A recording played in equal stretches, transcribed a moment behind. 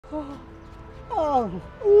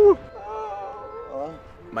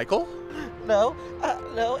Michael? No,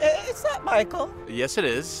 it's not Michael. Yes, it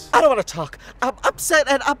is. I don't want to talk. I'm upset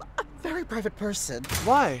and I'm a very private person.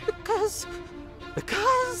 Why? Because.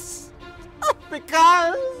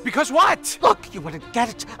 Because what? Look, you wouldn't get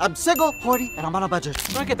it. I'm single, horny, and I'm on a budget.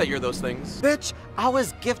 I get that you're those things. Bitch, I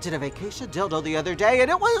was gifted a vacation dildo the other day, and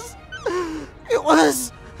it was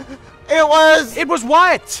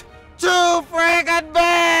what? too freaking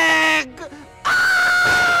big!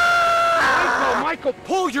 Michael,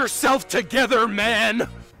 pull yourself together, man!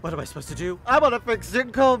 What am I supposed to do? I'm on a fixed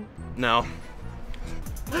income. No.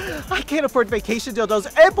 I can't afford vacation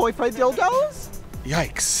dildos and boyfriend dildos.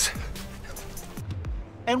 Yikes.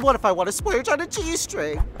 And what if I want to splurge on a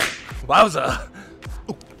G-string? Wowza.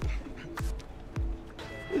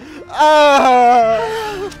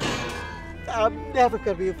 I'm never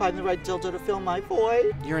gonna be able to find the right dildo to fill my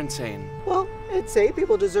void. You're insane. Well, insane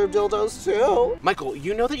people deserve dildos too. Michael,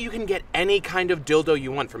 you know that you can get any kind of dildo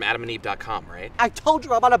you want from adamandeve.com, right? I told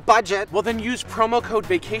you I'm on a budget. Well, then use promo code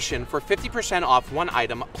VACATION for 50% off one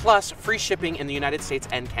item plus free shipping in the United States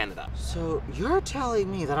and Canada. So you're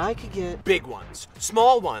telling me that I could get Big ones,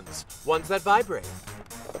 small ones, ones that vibrate.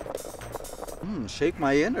 Shake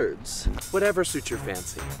my innards. Whatever suits your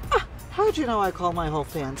fancy. How'd you know I call my whole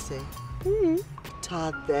fancy?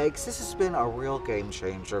 Todd, thanks. This has been a real game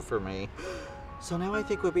changer for me. So now I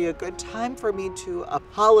think would be a good time for me to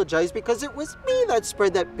apologize because it was me that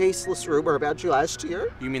spread that baseless rumor about you last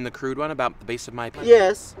year. You mean the crude one about the base of my penis?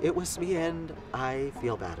 Yes, it was me and I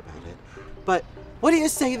feel bad about it. But what do you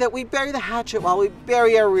say that we bury the hatchet while we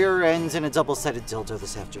bury our rear ends in a double-sided dildo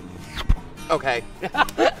this afternoon? Okay.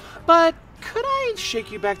 But could I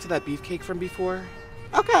shake you back to that beefcake from before?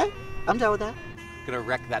 Okay, I'm down with that. Gonna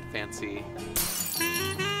wreck that fancy.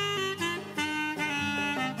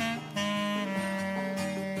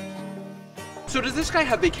 So does this guy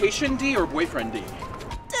have vacation D or boyfriend D?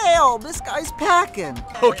 Damn, this guy's packing.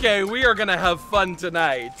 Okay, we are gonna have fun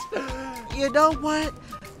tonight. You know what?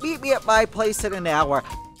 Meet me at my place in an hour.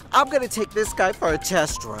 I'm gonna take this guy for a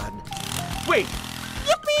test run. Wait!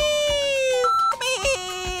 Yippee!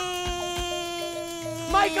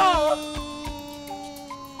 Michael!